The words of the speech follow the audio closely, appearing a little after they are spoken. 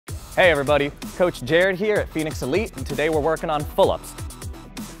Hey everybody, Coach Jared here at Phoenix Elite, and today we're working on pull-ups.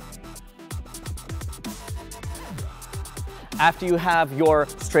 After you have your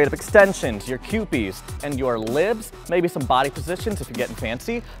straight up extensions, your QPs, and your libs, maybe some body positions if you're getting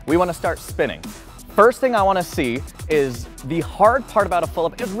fancy, we want to start spinning. First thing I want to see is the hard part about a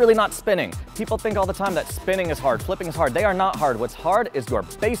pull-up is really not spinning. People think all the time that spinning is hard, flipping is hard. They are not hard. What's hard is your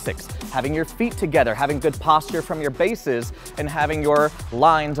basics, having your feet together, having good posture from your bases, and having your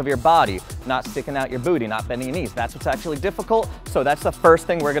lines of your body, not sticking out your booty, not bending your knees. That's what's actually difficult, so that's the first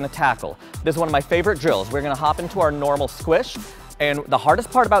thing we're gonna tackle. This is one of my favorite drills. We're gonna hop into our normal squish, and the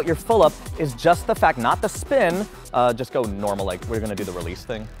hardest part about your pull-up is just the fact, not the spin, just go normal, like we're gonna do the release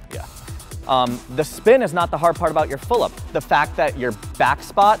thing, yeah. The spin is not the hard part about your pull-up. The fact that your back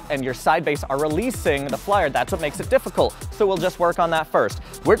spot and your side base are releasing the flyer, that's what makes it difficult. So we'll just work on that first.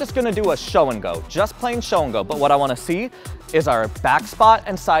 We're just gonna do a show and go, just plain show and go. But what I wanna see is our back spot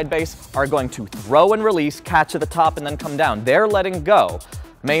and side base are going to throw and release, catch at the top and then come down. They're letting go.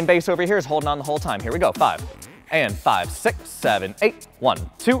 Main base over here is holding on the whole time. Here we go, 5. And 5, 6, 7, 8. 1,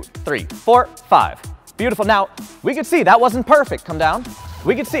 2, 3, 4, 5. Beautiful. Now, we could see that wasn't perfect. Come down.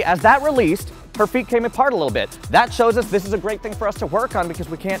 We could see as that released, her feet came apart a little bit. That shows us this is a great thing for us to work on because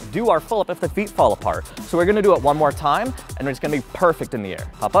we can't do our pull-up if the feet fall apart. So we're gonna do it one more time and it's gonna be perfect in the air.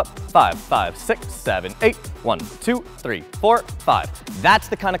 Hop up, 5, 5, 6, 7, 8. 1, 2, 3, 4, 5. That's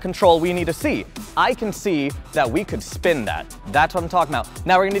the kind of control we need to see. I can see that we could spin that. That's what I'm talking about.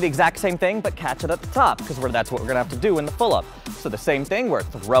 Now we're gonna do the exact same thing, but catch it at the top because that's what we're gonna have to do in the pull-up. So the same thing, we're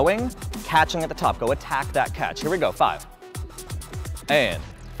throwing, catching at the top. Go attack that catch. Here we go, 5. And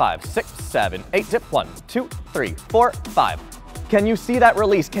 5, 6, 7, 8, dip, 1, 2, 3, 4, 5. Can you see that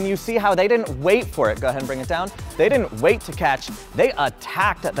release? Can you see how they didn't wait for it? Go ahead and bring it down. They didn't wait to catch. They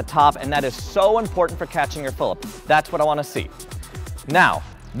attacked at the top, and that is so important for catching your pull-up. That's what I want to see. Now,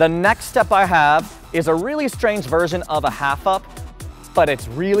 the next step I have is a really strange version of a half up, but it's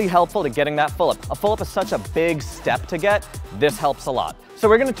really helpful to getting that pull-up. A pull-up is such a big step to get. This helps a lot. So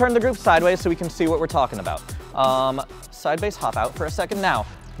we're gonna turn the group sideways so we can see what we're talking about. Side base, hop out for a second. Now,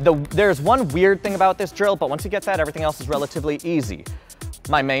 there's one weird thing about this drill, but once you get that, everything else is relatively easy.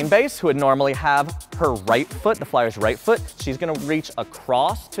 My main base, who would normally have her right foot, the flyer's right foot, she's gonna reach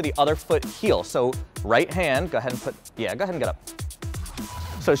across to the other foot heel. So right hand, go ahead and go ahead and get up.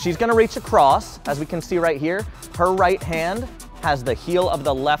 So she's gonna reach across, as we can see right here. Her right hand has the heel of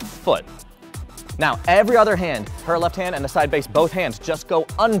the left foot. Now, every other hand, her left hand and the side base, both hands just go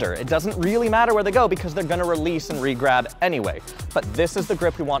under. It doesn't really matter where they go because they're gonna release and re-grab anyway. But this is the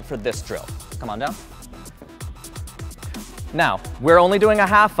grip we want for this drill. Come on down. Now, we're only doing a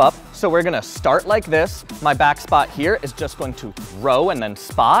half up, so we're gonna start like this. My back spot here is just going to throw and then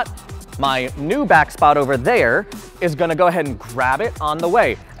spot. My new back spot over there is gonna go ahead and grab it on the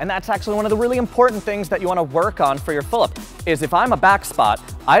way. And that's actually one of the really important things that you wanna work on for your pull-up, is if I'm a back spot,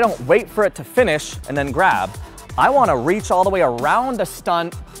 I don't wait for it to finish and then grab. I wanna reach all the way around the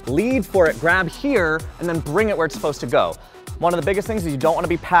stunt, lead for it, grab here, and then bring it where it's supposed to go. One of the biggest things is you don't wanna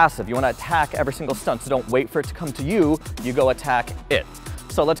be passive. You wanna attack every single stunt, so don't wait for it to come to you, you go attack it.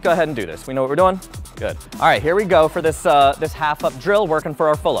 So let's go ahead and do this. We know what we're doing? Good. All right, here we go for this, this half up drill, working for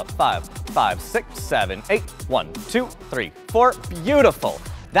our full up. 5, 5, 6, 7, 8. 1, 2, 3, 4. Beautiful.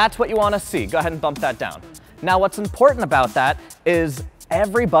 That's what you want to see. Go ahead and bump that down. Now, what's important about that is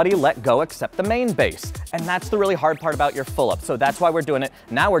everybody let go except the main base. And that's the really hard part about your full up. So that's why we're doing it.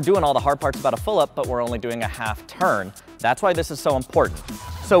 Now we're doing all the hard parts about a full up, but we're only doing a half turn. That's why this is so important.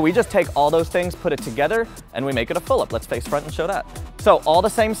 So we just take all those things, put it together, and we make it a full up. Let's face front and show that. So all the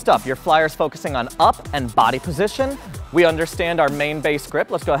same stuff. Your flyer's focusing on up and body position. We understand our main base grip.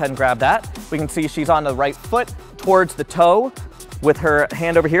 Let's go ahead and grab that. We can see she's on the right foot towards the toe with her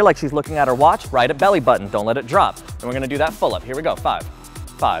hand over here like she's looking at her watch, right at belly button. Don't let it drop. And we're gonna do that full up. Here we go, 5,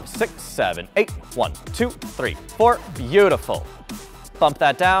 5, 6, 7, 8. 1, 2, 3, 4. Beautiful. Bump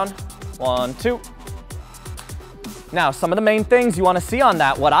that down. 1, 2. Now, some of the main things you want to see on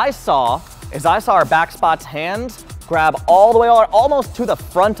that, what I saw is I saw our back spot's hands grab all the way almost to the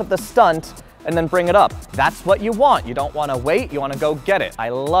front of the stunt and then bring it up. That's what you want. You don't want to wait. You want to go get it. I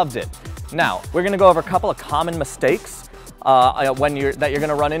loved it. Now, we're going to go over a couple of common mistakes that you're going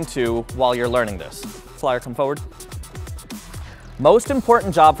to run into while you're learning this. Flyer, come forward. Most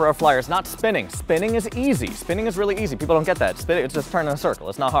important job for our flyer is not spinning. Spinning is easy. Spinning is really easy. People don't get that. Spinning, it's just turning in a circle.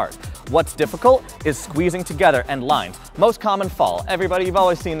 It's not hard. What's difficult is squeezing together and lines. Most common fall. Everybody, you've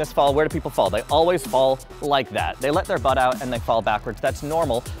always seen this fall. Where do people fall? They always fall like that. They let their butt out and they fall backwards. That's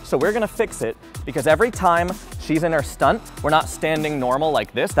normal. So we're gonna fix it because every time she's in her stunt, we're not standing normal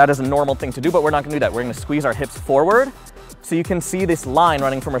like this. That is a normal thing to do, but we're not gonna do that. We're gonna squeeze our hips forward, So you can see this line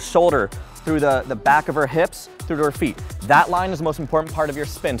running from her shoulder through the back of her hips, through to her feet. That line is the most important part of your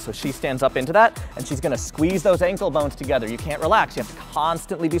spin, so she stands up into that, and she's gonna squeeze those ankle bones together. You can't relax, you have to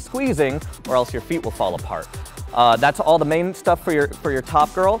constantly be squeezing, or else your feet will fall apart. That's all the main stuff for your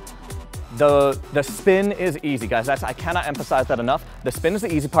top girl. The spin is easy, guys. I cannot emphasize that enough. The spin is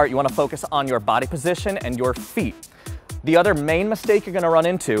the easy part. You wanna focus on your body position and your feet. The other main mistake you're gonna run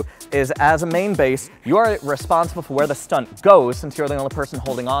into is, as a main base, you are responsible for where the stunt goes, since you're the only person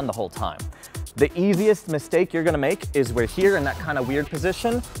holding on the whole time. The easiest mistake you're gonna make is we're here in that kind of weird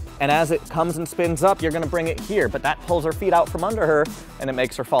position, and as it comes and spins up, you're gonna bring it here, but that pulls her feet out from under her and it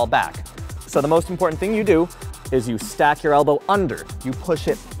makes her fall back. So the most important thing you do is you stack your elbow under, you push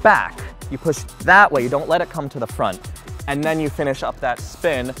it back, you push that way, you don't let it come to the front, and then you finish up that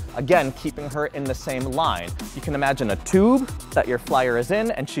spin, again, keeping her in the same line. You can imagine a tube that your flyer is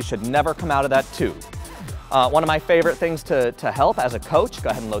in, and she should never come out of that tube. One of my favorite things to help as a coach,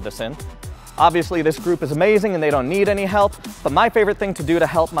 go ahead and load this in. Obviously, this group is amazing and they don't need any help, but my favorite thing to do to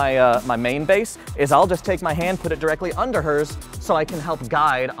help my main base is I'll just take my hand, put it directly under hers, so I can help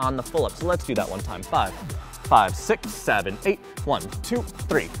guide on the full up. So let's do that one time. 5, 5, 6, 7, 8, 1, 2,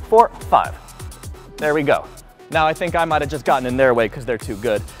 3, 4, 5. There we go. Now I think I might have just gotten in their way because they're too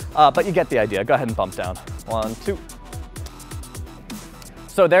good, but you get the idea. Go ahead and bump down. 1, 2.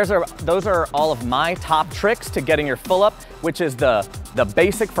 So those are all of my top tricks to getting your full up, which is the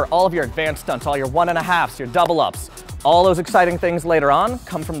basic for all of your advanced stunts, all your 1.5s, your double ups. All those exciting things later on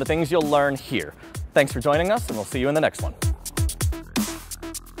come from the things you'll learn here. Thanks for joining us, and we'll see you in the next one.